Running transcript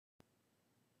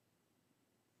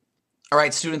All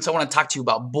right, students, I want to talk to you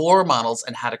about Bohr models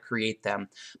and how to create them.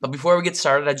 But before we get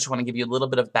started, I just want to give you a little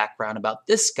bit of background about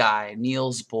this guy,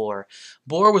 Niels Bohr.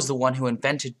 Bohr was the one who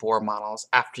invented Bohr models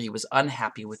after he was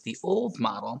unhappy with the old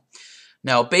model.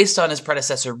 Now, based on his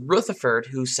predecessor, Rutherford,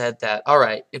 who said that, all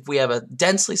right, if we have a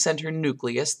densely centered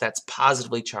nucleus that's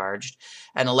positively charged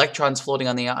and electrons floating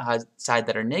on the outside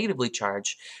that are negatively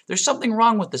charged, there's something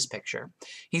wrong with this picture.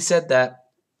 He said that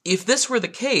if this were the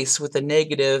case with the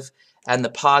negative and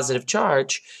the positive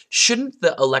charge, shouldn't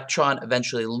the electron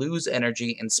eventually lose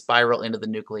energy and spiral into the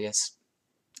nucleus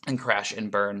and crash and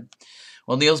burn?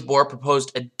 Well, Niels Bohr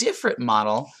proposed a different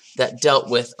model that dealt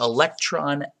with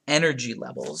electron energy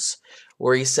levels,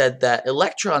 where he said that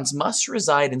electrons must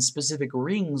reside in specific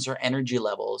rings or energy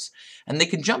levels, and they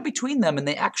can jump between them, and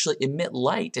they actually emit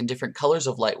light and different colors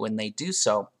of light when they do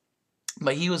so.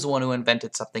 But he was the one who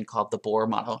invented something called the Bohr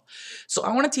model. So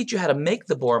I want to teach you how to make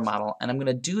the Bohr model, and I'm going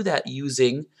to do that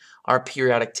using our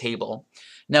periodic table.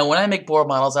 Now, when I make Bohr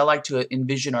models, I like to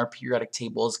envision our periodic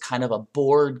table as kind of a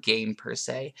board game per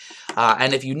se.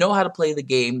 And if you know how to play the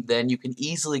game, then you can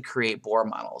easily create Bohr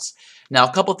models. Now,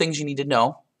 a couple things you need to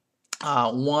know.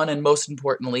 One, and most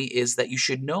importantly, is that you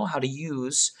should know how to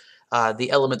use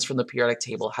the elements from the periodic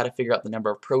table, how to figure out the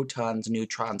number of protons,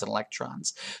 neutrons, and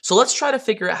electrons. So let's try to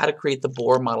figure out how to create the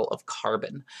Bohr model of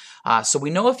carbon. So we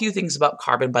know a few things about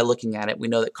carbon by looking at it. We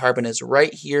know that carbon is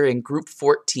right here in group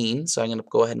 14, so I'm going to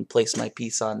go ahead and place my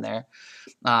piece on there.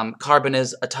 Carbon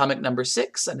is atomic number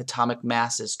 6 and atomic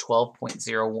mass is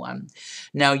 12.01.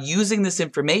 Now, using this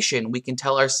information, we can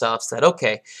tell ourselves that,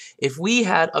 okay, if we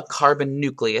had a carbon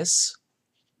nucleus,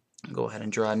 I'll go ahead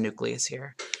and draw a nucleus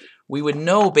here, we would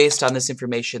know based on this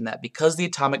information that because the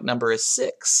atomic number is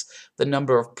 6, the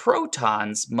number of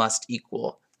protons must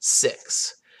equal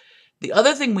 6. The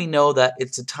other thing we know that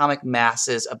its atomic mass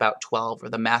is about 12, or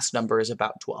the mass number is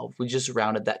about 12. We just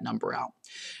rounded that number out.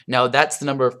 Now that's the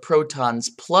number of protons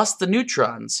plus the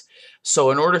neutrons.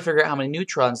 So in order to figure out how many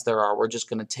neutrons there are, we're just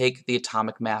going to take the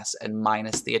atomic mass and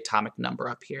minus the atomic number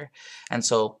up here. And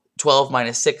so 12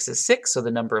 minus 6 is 6, so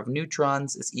the number of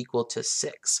neutrons is equal to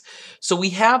 6. So we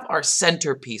have our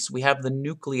centerpiece. We have the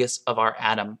nucleus of our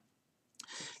atom.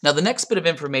 Now, the next bit of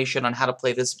information on how to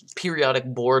play this periodic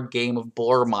board game of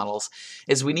Bohr models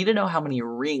is we need to know how many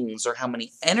rings or how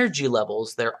many energy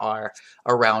levels there are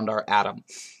around our atom.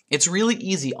 It's really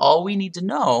easy. All we need to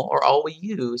know, or all we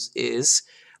use, is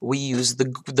we use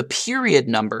the period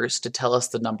numbers to tell us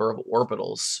the number of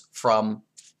orbitals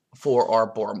for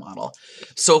our Bohr model.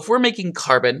 So if we're making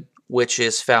carbon, which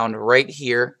is found right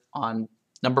here on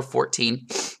number 14,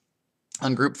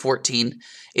 on group 14,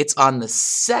 it's on the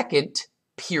second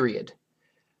period.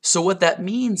 So what that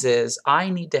means is I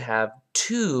need to have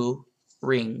 2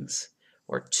 rings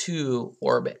or 2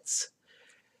 orbits.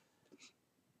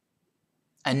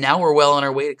 And now we're well on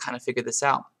our way to kind of figure this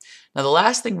out. Now the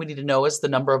last thing we need to know is the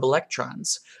number of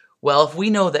electrons. Well, if we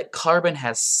know that carbon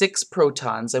has 6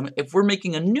 protons, and if we're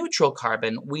making a neutral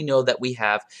carbon, we know that we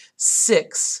have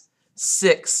 6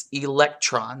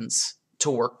 electrons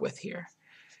to work with here.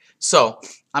 So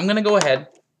I'm going to go ahead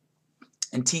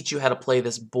and teach you how to play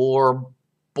this Bohr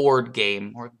board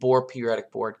game, or Bohr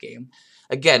periodic board game.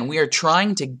 Again, we are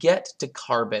trying to get to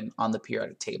carbon on the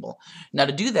periodic table. Now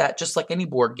to do that, just like any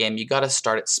board game, you got to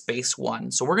start at space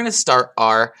 1. So we're going to start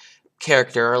our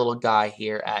character, our little guy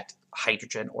here, at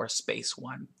hydrogen, or space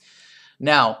 1.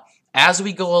 Now, as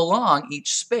we go along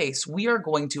each space, we are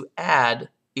going to add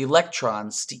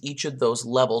electrons to each of those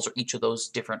levels or each of those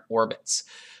different orbits.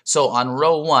 So on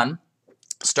row 1,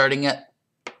 starting at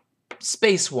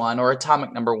space 1 or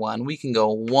atomic number 1, we can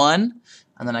go 1,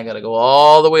 and then I got to go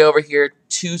all the way over here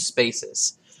 2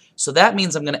 spaces. So that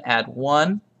means I'm going to add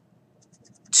 1,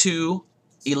 2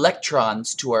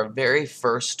 electrons to our very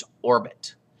first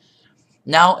orbit.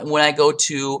 Now when I go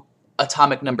to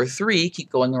atomic number 3, keep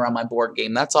going around my board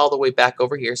game, that's all the way back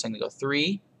over here, so I'm going to go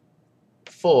 3,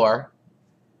 4,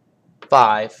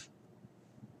 5,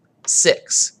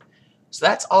 6. So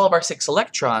that's all of our 6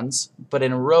 electrons, but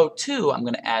in row 2, I'm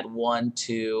going to add 1,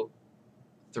 2,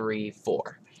 3,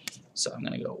 4. So I'm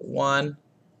going to go 1,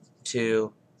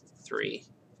 2, 3,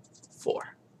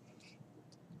 4.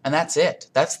 And that's it.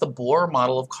 That's the Bohr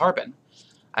model of carbon.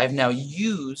 I've now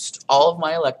used all of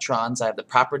my electrons. I have the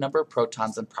proper number of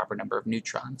protons and proper number of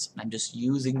neutrons. And I'm just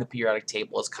using the periodic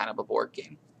table as kind of a board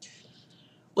game.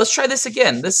 Let's try this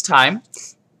again. This time,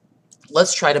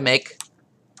 let's try to make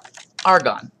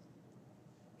argon.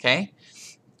 Okay?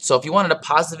 So if you wanted to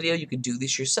pause the video, you could do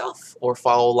this yourself or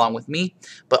follow along with me.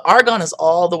 But argon is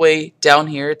all the way down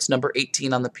here. It's number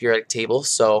 18 on the periodic table.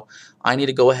 So I need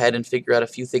to go ahead and figure out a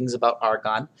few things about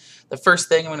argon. The first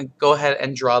thing, I'm going to go ahead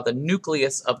and draw the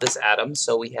nucleus of this atom.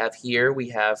 So we have here, we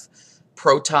have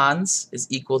protons is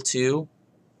equal to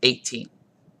 18.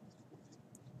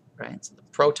 Right? So the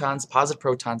protons, positive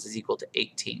protons is equal to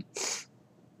 18.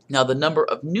 Now the number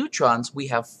of neutrons, we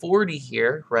have 40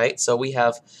 here, right? So we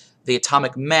have the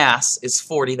atomic mass is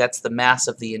 40. That's the mass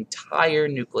of the entire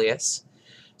nucleus.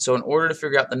 So in order to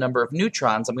figure out the number of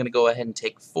neutrons, I'm going to go ahead and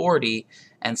take 40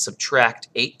 and subtract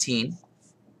 18.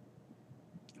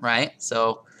 Right?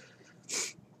 So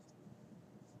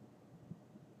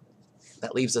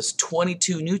that leaves us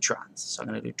 22 neutrons. So I'm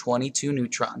going to do 22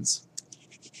 neutrons.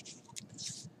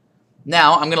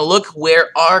 Now I'm going to look where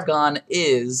argon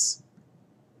is.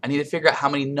 I need to figure out how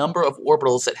many number of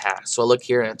orbitals it has. So I look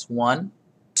here and it's 1,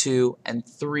 2, and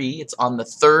 3. It's on the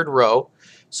third row.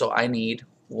 So I need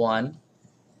 1,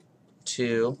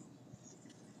 2,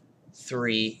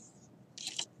 3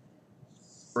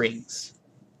 rings.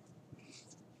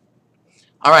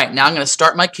 Alright, now I'm going to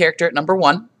start my character at number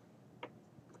 1.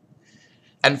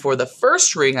 And for the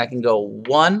first ring, I can go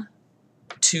 1,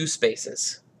 2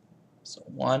 spaces. So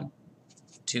 1,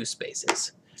 2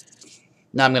 spaces.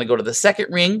 Now I'm going to go to the second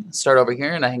ring, start over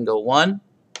here, and I can go 1,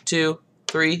 2,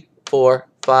 3, 4,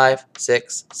 5,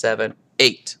 6, 7,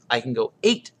 8. I can go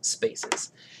 8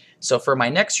 spaces. So for my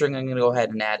next ring, I'm going to go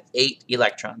ahead and add 8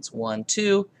 electrons. 1,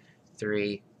 2,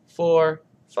 3, 4,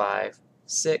 5,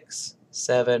 6,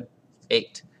 7,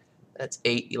 8. That's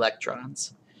 8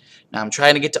 electrons. Now I'm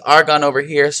trying to get to argon over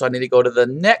here, so I need to go to the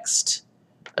next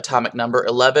atomic number,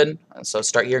 11. So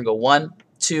start here and go 1,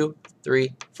 2,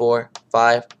 3, 4,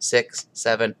 5, 6,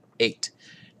 7, 8.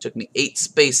 It took me 8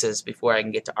 spaces before I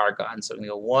can get to argon. So I'm going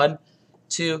to go 1,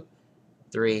 2,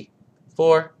 3,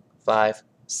 4, 5,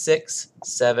 6,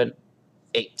 7,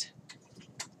 8.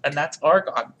 And that's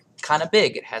argon. Kind of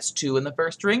big. It has 2 in the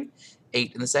first ring,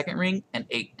 8 in the second ring, and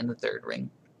 8 in the third ring.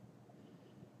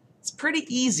 It's pretty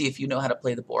easy if you know how to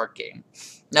play the Bohr game.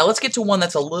 Now let's get to one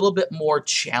that's a little bit more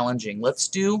challenging. Let's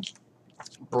do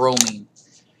bromine.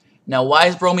 Now, why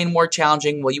is bromine more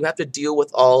challenging? Well, you have to deal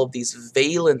with all of these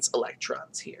valence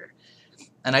electrons here.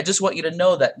 And I just want you to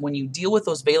know that when you deal with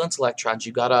those valence electrons,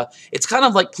 you gotta, it's kind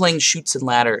of like playing chutes and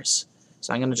ladders.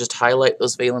 So I'm going to just highlight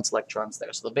those valence electrons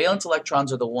there. So the valence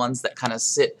electrons are the ones that kind of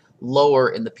sit lower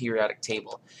in the periodic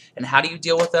table. And how do you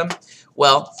deal with them?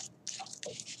 Well,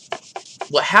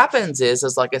 what happens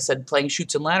is like I said, playing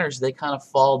chutes and ladders, they kind of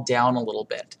fall down a little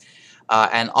bit.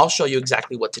 And I'll show you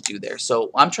exactly what to do there.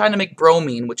 So I'm trying to make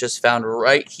bromine, which is found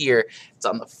right here. It's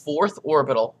on the 4th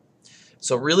orbital.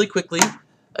 So really quickly,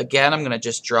 again, I'm going to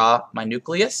just draw my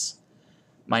nucleus.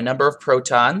 My number of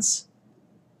protons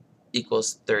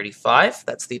equals 35.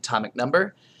 That's the atomic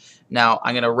number. Now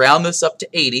I'm going to round this up to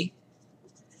 80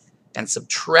 and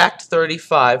subtract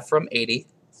 35 from 80,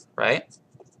 right?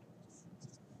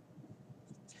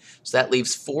 So that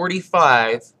leaves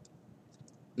 45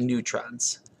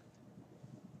 neutrons.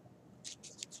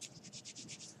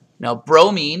 Now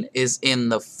bromine is in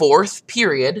the 4th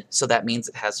period, so that means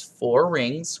it has 4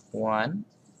 rings. 1,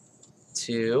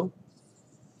 2,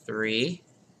 3.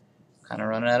 Kind of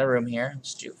running out of room here.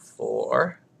 Let's do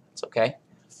 4. It's okay.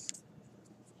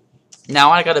 Now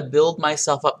I got to build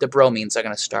myself up to bromine, so I'm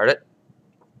going to start it.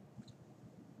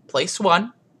 Place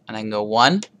 1, and I can go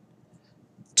 1,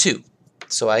 2.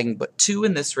 So I can put 2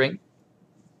 in this ring.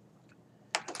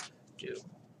 Do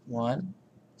 1,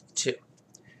 2.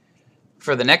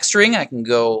 For the next ring, I can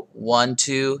go 1,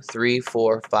 2, 3,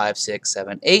 4, 5, 6,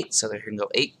 7, 8. So there can go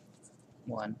 8.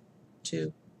 1,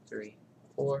 2, 3,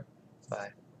 4,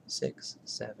 5, 6,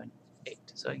 7, 8.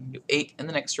 So I can do 8 in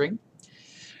the next ring.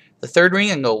 The third ring,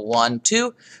 I can go 1,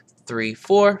 2, 3,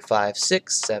 4, 5,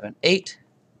 6, 7, 8.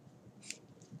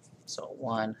 So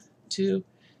 1, 2,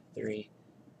 3,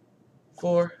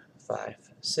 4, 5,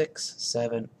 6,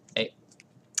 7, 8.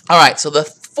 All right, so the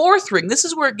 4th ring, this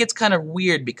is where it gets kind of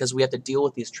weird because we have to deal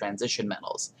with these transition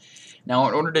metals. Now,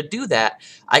 in order to do that,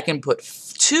 I can put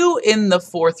 2 in the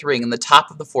 4th ring, in the top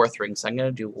of the 4th ring. So I'm going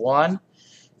to do 1,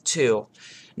 2.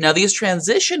 Now, these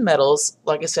transition metals,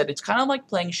 like I said, it's kind of like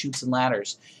playing chutes and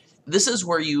ladders. This is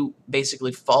where you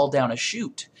basically fall down a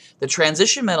chute. The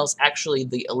transition metals, actually,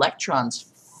 the electrons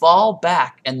fall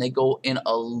back and they go in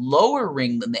a lower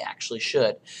ring than they actually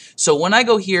should. So when I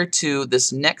go here to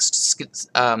this next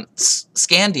scandium,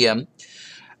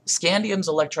 scandium's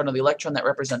electron, or the electron that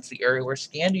represents the area where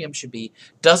scandium should be,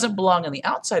 doesn't belong in the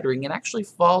outside ring. It actually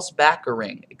falls back a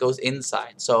ring. It goes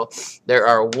inside. So there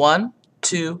are 1,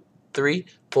 2, 3,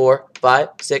 4, 5,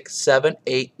 6, 7,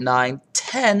 8, 9,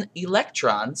 10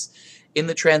 electrons in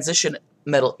the transition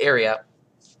metal area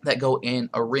that go in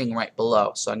a ring right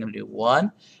below. So I'm going to do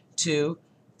 1, 2,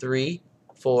 3,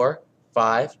 4,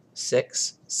 5,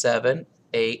 6, 7,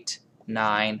 8,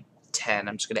 9, 10.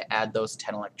 I'm just going to add those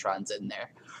 10 electrons in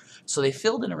there. So they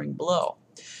filled in a ring below.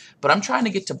 But I'm trying to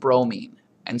get to bromine.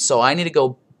 And so I need to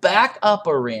go back up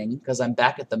a ring because I'm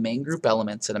back at the main group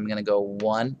elements, and I'm going to go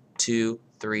 1, 2,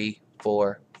 3,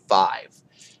 4, 5.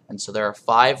 And so there are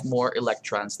 5 more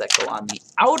electrons that go on the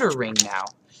outer ring now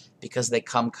because they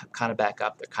come kind of back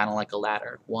up. They're kind of like a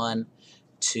ladder. 1,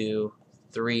 2,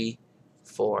 3,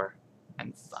 4,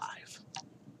 and 5.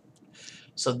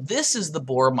 So this is the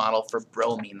Bohr model for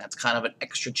bromine. That's kind of an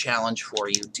extra challenge for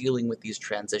you dealing with these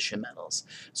transition metals.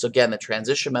 So again, the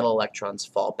transition metal electrons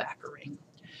fall back a ring.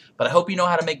 But I hope you know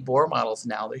how to make Bohr models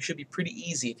now. They should be pretty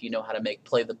easy if you know how to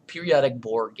play the periodic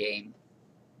Bohr game.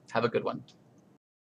 Have a good one.